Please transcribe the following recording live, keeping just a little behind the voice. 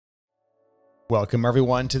Welcome,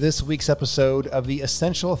 everyone, to this week's episode of the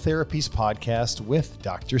Essential Therapies Podcast with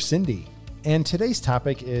Dr. Cindy. And today's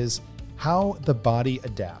topic is how the body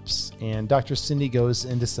adapts. And Dr. Cindy goes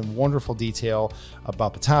into some wonderful detail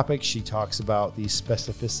about the topic. She talks about the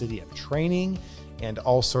specificity of training and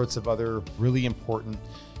all sorts of other really important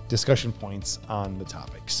discussion points on the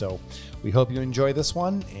topic. So we hope you enjoy this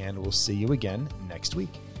one, and we'll see you again next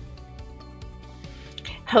week.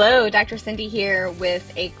 Hello, Dr. Cindy here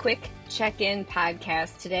with a quick check-in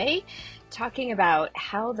podcast today, talking about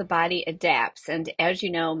how the body adapts. And as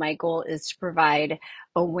you know, my goal is to provide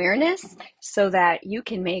awareness so that you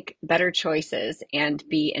can make better choices and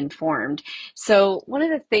be informed. So one of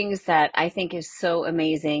the things that I think is so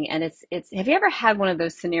amazing, and it's have you ever had one of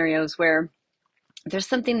those scenarios where there's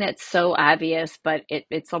something that's so obvious, but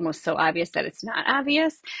it's almost so obvious that it's not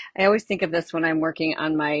obvious? I always think of this when I'm working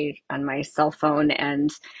on my cell phone,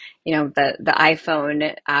 and you know, the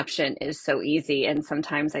iPhone option is so easy, and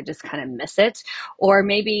sometimes I just kind of miss it. Or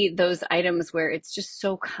maybe those items where it's just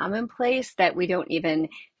so commonplace that we don't even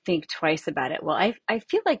think twice about it. Well, I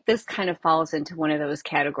feel like this kind of falls into one of those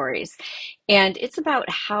categories. And it's about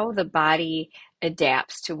how the body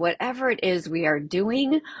adapts to whatever it is we are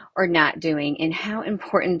doing or not doing, and how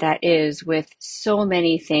important that is with so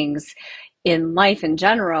many things in life in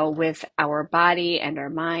general, with our body and our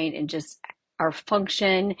mind and just our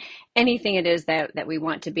function, anything it is that we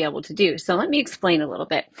want to be able to do. So let me explain a little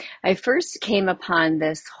bit. I first came upon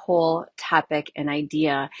this whole topic and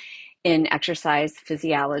idea in exercise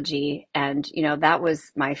physiology. And, you know, that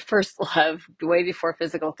was my first love way before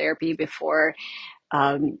physical therapy, before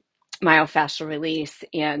myofascial release.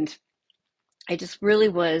 And I just really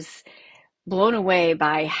was blown away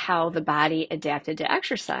by how the body adapted to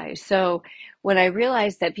exercise. So when I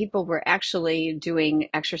realized that people were actually doing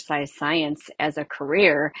exercise science as a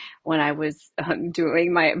career, when I was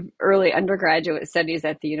doing my early undergraduate studies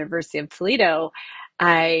at the University of Toledo,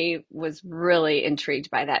 I was really intrigued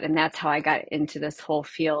by that. And that's how I got into this whole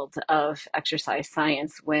field of exercise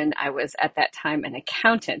science when I was at that time an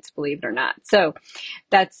accountant, believe it or not. So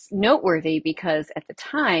that's noteworthy because at the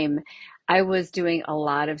time I was doing a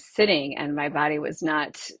lot of sitting and my body was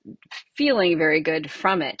not feeling very good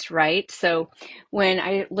from it, right? So when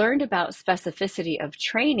I learned about specificity of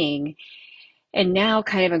training, and now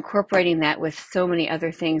kind of incorporating that with so many other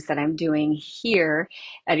things that I'm doing here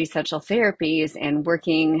at Essential Therapies, and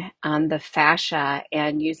working on the fascia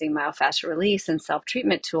and using myofascial release and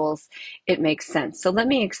self-treatment tools, it makes sense. So let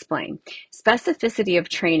me explain. Specificity of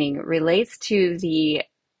training relates to the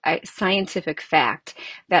scientific fact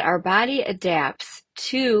that our body adapts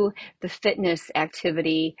to the fitness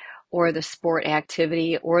activity or the sport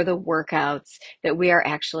activity or the workouts that we are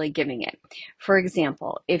actually giving it. For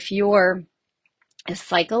example, if you're a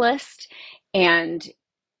cyclist and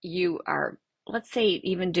you are, let's say,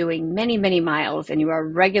 even doing many, many miles, and you are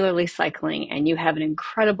regularly cycling and you have an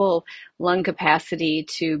incredible lung capacity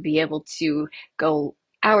to be able to go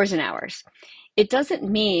hours and hours, it doesn't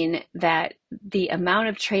mean that the amount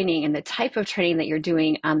of training and the type of training that you're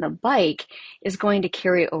doing on the bike is going to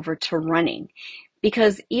carry over to running.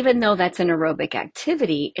 Because even though that's an aerobic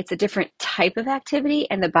activity, it's a different type of activity,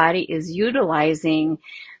 and the body is utilizing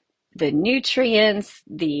the nutrients,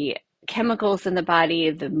 the chemicals in the body,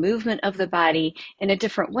 the movement of the body in a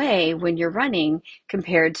different way when you're running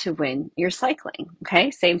compared to when you're cycling.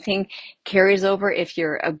 Okay, same thing carries over if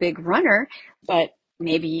you're a big runner, but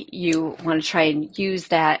maybe you want to try and use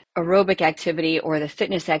that aerobic activity or the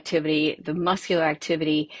fitness activity, the muscular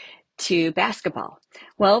activity, to basketball.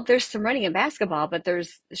 Well, there's some running in basketball, but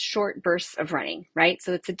there's short bursts of running, right?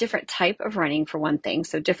 So it's a different type of running, for one thing.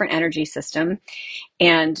 So different energy system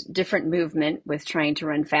and different movement with trying to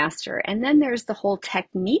run faster. And then there's the whole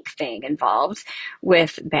technique thing involved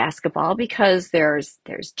with basketball, because there's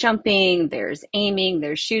jumping, there's aiming,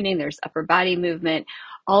 there's shooting, there's upper body movement.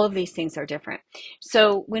 All of these things are different.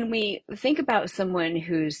 So when we think about someone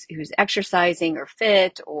who's exercising or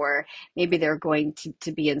fit, or maybe they're going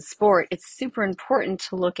to be in sport, it's super important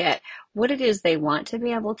to look at what it is they want to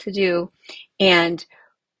be able to do and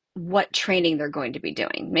what training they're going to be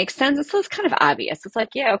doing. Makes sense? So it's kind of obvious. It's like,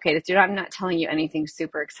 yeah, okay, I'm not telling you anything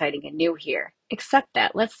super exciting and new here. Except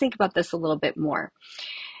that, let's think about this a little bit more.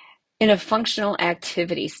 In a functional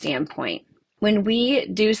activity standpoint, when we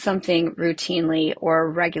do something routinely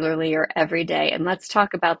or regularly or every day, and let's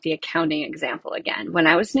talk about the accounting example again. When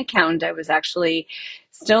I was an accountant, I was actually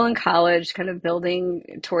still in college, kind of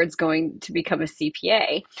building towards going to become a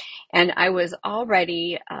CPA. And I was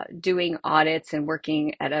already doing audits and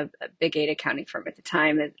working at a big 8 accounting firm at the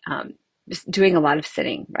time, just doing a lot of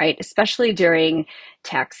sitting, right? Especially during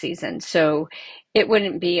tax season. So it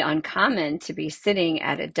wouldn't be uncommon to be sitting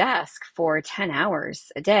at a desk for 10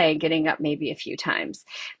 hours a day, getting up maybe a few times.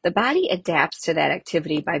 The body adapts to that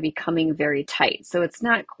activity by becoming very tight. So it's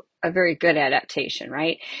not a very good adaptation,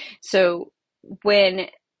 right? So when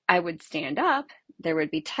I would stand up, there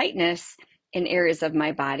would be tightness in areas of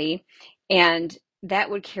my body, and that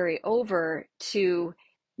would carry over to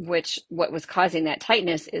which what was causing that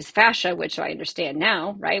tightness is fascia, which I understand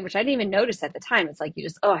now, right? Which I didn't even notice at the time. It's like you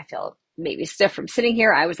just, oh, I feel maybe stiff from sitting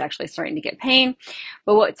here. I was actually starting to get pain.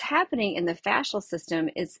 But what's happening in the fascial system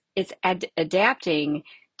is it's adapting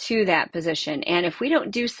to that position. And if we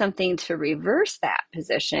don't do something to reverse that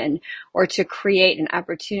position or to create an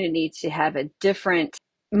opportunity to have a different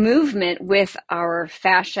movement with our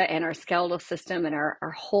fascia and our skeletal system and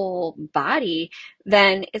our whole body,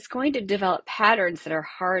 then it's going to develop patterns that are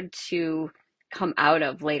hard to come out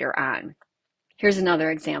of later on. Here's another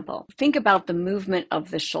example. Think about the movement of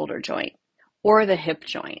the shoulder joint or the hip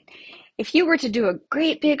joint. If you were to do a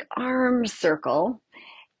great big arm circle,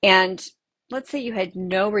 and let's say you had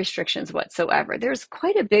no restrictions whatsoever, there's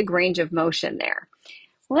quite a big range of motion there.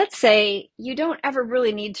 Let's say you don't ever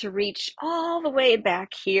really need to reach all the way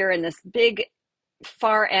back here in this big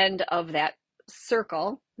far end of that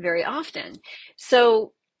circle very often.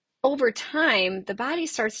 So over time, the body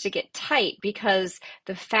starts to get tight because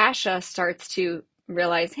the fascia starts to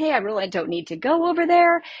realize, hey, I really don't need to go over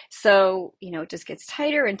there. So, it just gets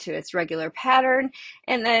tighter into its regular pattern.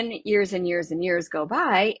 And then years and years and years go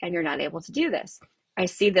by, and you're not able to do this. I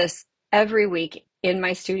see this every week in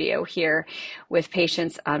my studio here with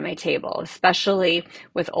patients on my table, especially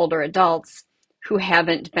with older adults who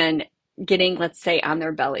haven't been getting, let's say, on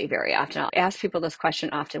their belly very often. I'll ask people this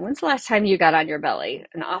question often. When's the last time you got on your belly?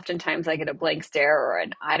 And oftentimes I get a blank stare or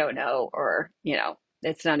an I don't know, or,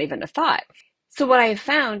 it's not even a thought. So what I have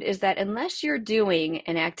found is that unless you're doing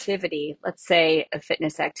an activity, let's say a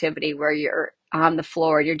fitness activity where you're on the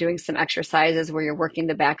floor, you're doing some exercises where you're working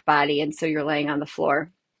the back body, and so you're laying on the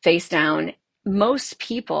floor face down, most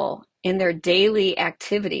people in their daily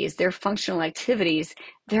activities, their functional activities,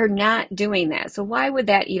 they're not doing that. So why would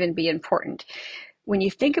that even be important? When you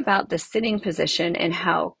think about the sitting position and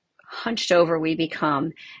how hunched over we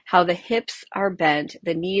become, how the hips are bent,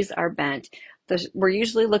 the knees are bent, we're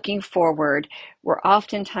usually looking forward, we're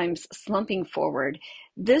oftentimes slumping forward.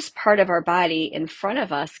 This part of our body in front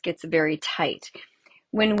of us gets very tight.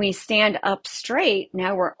 When we stand up straight,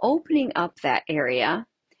 now we're opening up that area.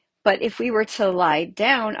 But if we were to lie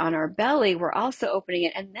down on our belly, we're also opening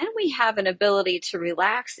it. And then we have an ability to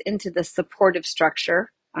relax into the supportive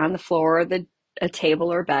structure on the floor or a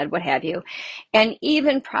table or bed, what have you. And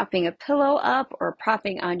even propping a pillow up or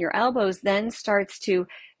propping on your elbows then starts to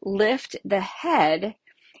lift the head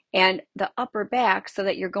and the upper back so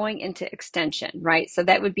that you're going into extension, right? So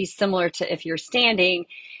that would be similar to if you're standing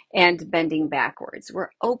and bending backwards. We're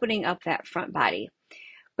opening up that front body.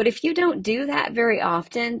 But if you don't do that very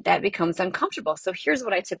often, that becomes uncomfortable. So here's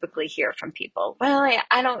what I typically hear from people. Well,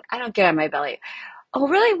 I don't get on my belly. Oh,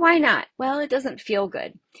 really? Why not? Well, it doesn't feel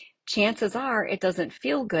good. Chances are it doesn't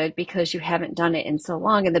feel good because you haven't done it in so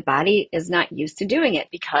long and the body is not used to doing it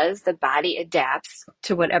because the body adapts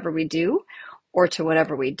to whatever we do or to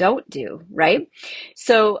whatever we don't do, right?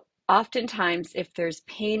 So oftentimes, if there's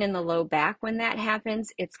pain in the low back when that happens,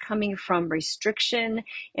 it's coming from restriction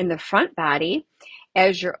in the front body.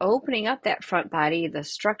 As you're opening up that front body, the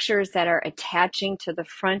structures that are attaching to the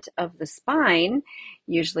front of the spine,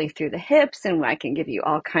 usually through the hips, and I can give you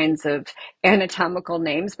all kinds of anatomical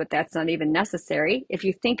names, but that's not even necessary. If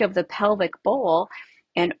you think of the pelvic bowl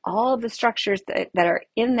and all of the structures that are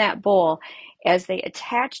in that bowl, as they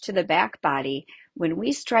attach to the back body, when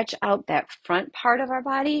we stretch out that front part of our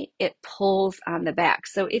body, it pulls on the back.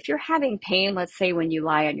 So if you're having pain, let's say when you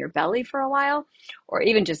lie on your belly for a while, or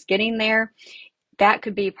even just getting there, that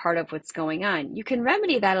could be part of what's going on. You can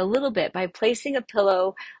remedy that a little bit by placing a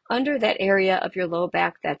pillow under that area of your low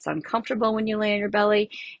back that's uncomfortable when you lay on your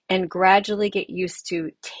belly and gradually get used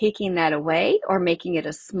to taking that away or making it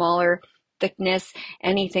a smaller thickness,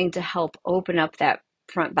 anything to help open up that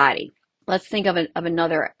front body. Let's think of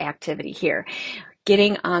another activity here,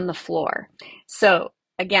 getting on the floor. So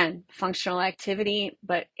again, functional activity,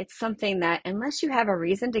 but it's something that unless you have a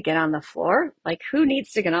reason to get on the floor, like who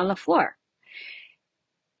needs to get on the floor?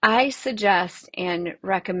 I suggest and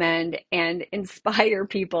recommend and inspire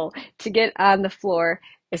people to get on the floor,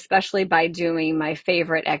 especially by doing my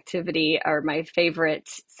favorite activity or my favorite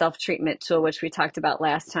self-treatment tool, which we talked about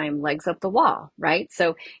last time, legs up the wall, right?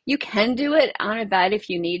 So you can do it on a bed if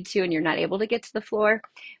you need to and you're not able to get to the floor.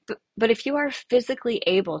 But if you are physically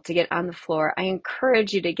able to get on the floor, I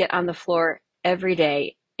encourage you to get on the floor every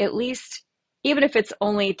day, at least even if it's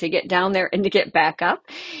only to get down there and to get back up.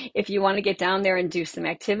 If you want to get down there and do some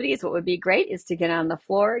activities, what would be great is to get on the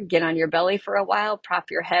floor, get on your belly for a while,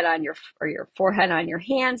 prop your head on your forehead on your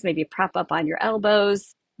hands, maybe prop up on your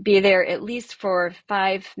elbows, be there at least for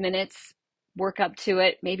 5 minutes, work up to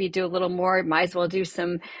it, maybe do a little more. Might as well do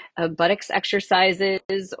some buttocks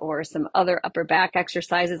exercises or some other upper back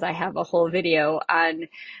exercises. I have a whole video on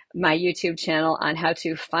my YouTube channel on how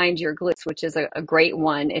to find your glutes, which is a great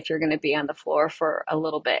one if you're going to be on the floor for a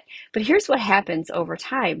little bit. But here's what happens over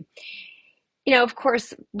time. Of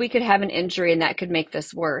course, we could have an injury and that could make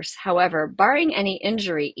this worse. However, barring any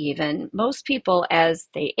injury, even most people as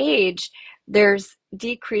they age, there's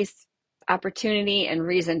decreased opportunity and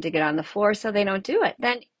reason to get on the floor, so they don't do it.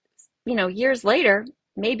 Then, years later,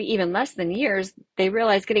 maybe even less than years, they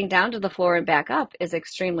realize getting down to the floor and back up is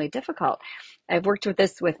extremely difficult. I've worked with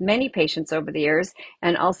this with many patients over the years,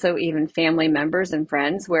 and also even family members and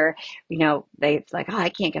friends where, they like, oh, I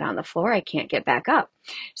can't get on the floor, I can't get back up.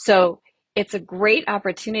 So it's a great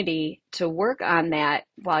opportunity to work on that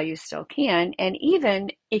while you still can. And even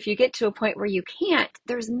if you get to a point where you can't,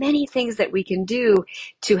 there's many things that we can do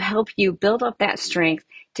to help you build up that strength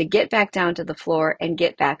to get back down to the floor and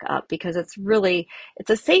get back up, because it's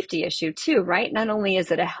a safety issue too, right? Not only is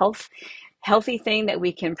it a healthy thing that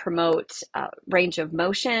we can promote range of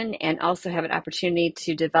motion and also have an opportunity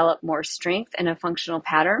to develop more strength in a functional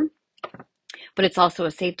pattern, but it's also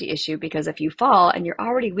a safety issue, because if you fall and you're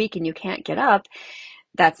already weak and you can't get up,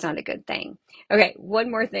 that's not a good thing. Okay,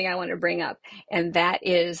 one more thing I want to bring up, and that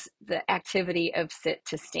is the activity of sit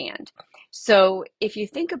to stand. So if you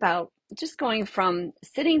think about just going from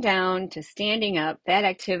sitting down to standing up, that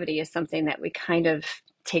activity is something that we kind of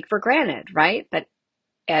take for granted, right? But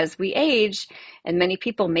as we age, and many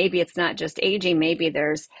people, maybe it's not just aging, maybe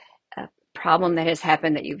there's a problem that has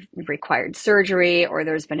happened that you've required surgery, or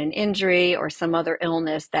there's been an injury or some other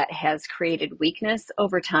illness that has created weakness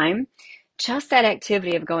over time. Just that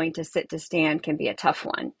activity of going to sit to stand can be a tough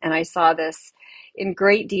one. And I saw this in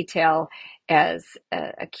great detail as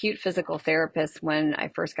an acute physical therapist when I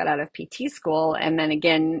first got out of PT school. And then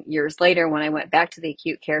again, years later, when I went back to the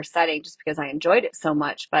acute care setting, just because I enjoyed it so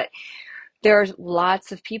much. But there are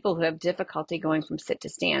lots of people who have difficulty going from sit to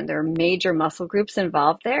stand. There are major muscle groups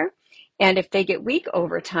involved there. And if they get weak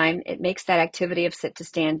over time, it makes that activity of sit to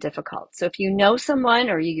stand difficult. So if you know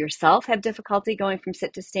someone or you yourself have difficulty going from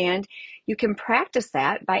sit to stand, you can practice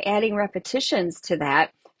that by adding repetitions to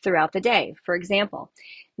that throughout the day. For example,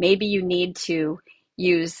 maybe you need to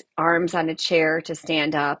use arms on a chair to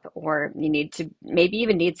stand up, or you need to maybe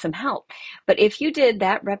even need some help. But if you did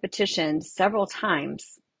that repetition several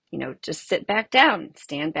times, just sit back down,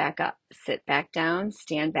 stand back up, sit back down,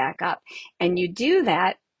 stand back up. And you do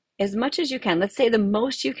that as much as you can. Let's say the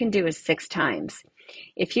most you can do is 6 times.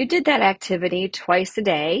 If you did that activity twice a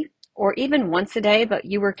day, or even once a day, but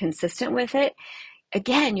you were consistent with it,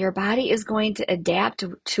 again, your body is going to adapt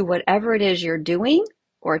to whatever it is you're doing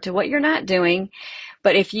or to what you're not doing.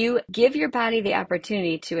 But if you give your body the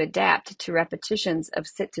opportunity to adapt to repetitions of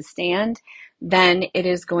sit to stand, then it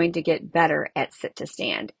is going to get better at sit to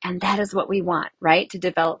stand. And that is what we want, right? To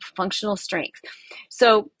develop functional strength.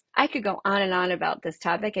 So I could go on and on about this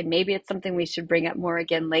topic, and maybe it's something we should bring up more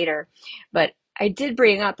again later. But I did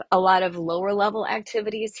bring up a lot of lower level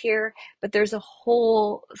activities here, but there's a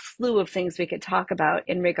whole slew of things we could talk about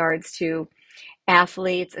in regards to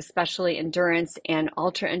athletes, especially endurance and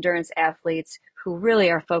ultra endurance athletes, who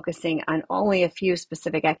really are focusing on only a few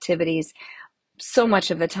specific activities. So much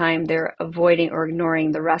of the time they're avoiding or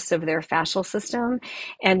ignoring the rest of their fascial system,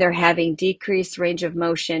 and they're having decreased range of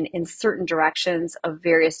motion in certain directions of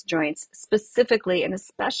various joints, specifically and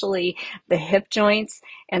especially the hip joints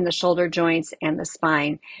and the shoulder joints and the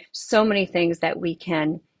spine. So many things that we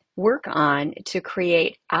can work on to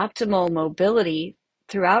create optimal mobility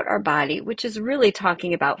throughout our body, which is really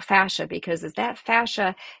talking about fascia, because as that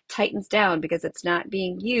fascia tightens down because it's not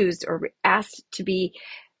being used or asked to be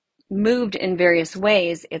moved in various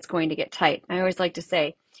ways, it's going to get tight. I always like to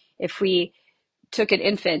say, if we took an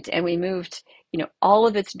infant and we moved, all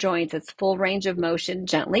of its joints, its full range of motion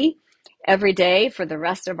gently every day for the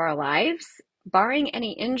rest of our lives, barring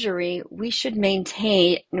any injury, we should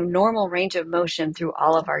maintain a normal range of motion through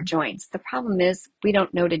all of our joints. The problem is we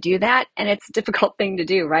don't know to do that, and it's a difficult thing to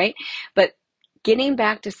do, right? But getting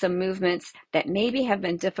back to some movements that maybe have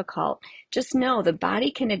been difficult, just know the body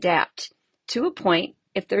can adapt to a point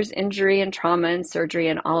if there's injury and trauma and surgery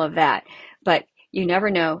and all of that. But you never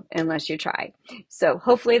know unless you try. So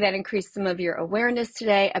hopefully that increased some of your awareness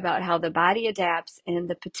today about how the body adapts and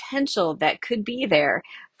the potential that could be there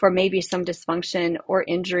for maybe some dysfunction or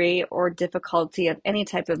injury or difficulty of any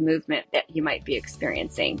type of movement that you might be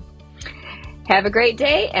experiencing. Have a great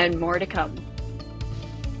day and more to come.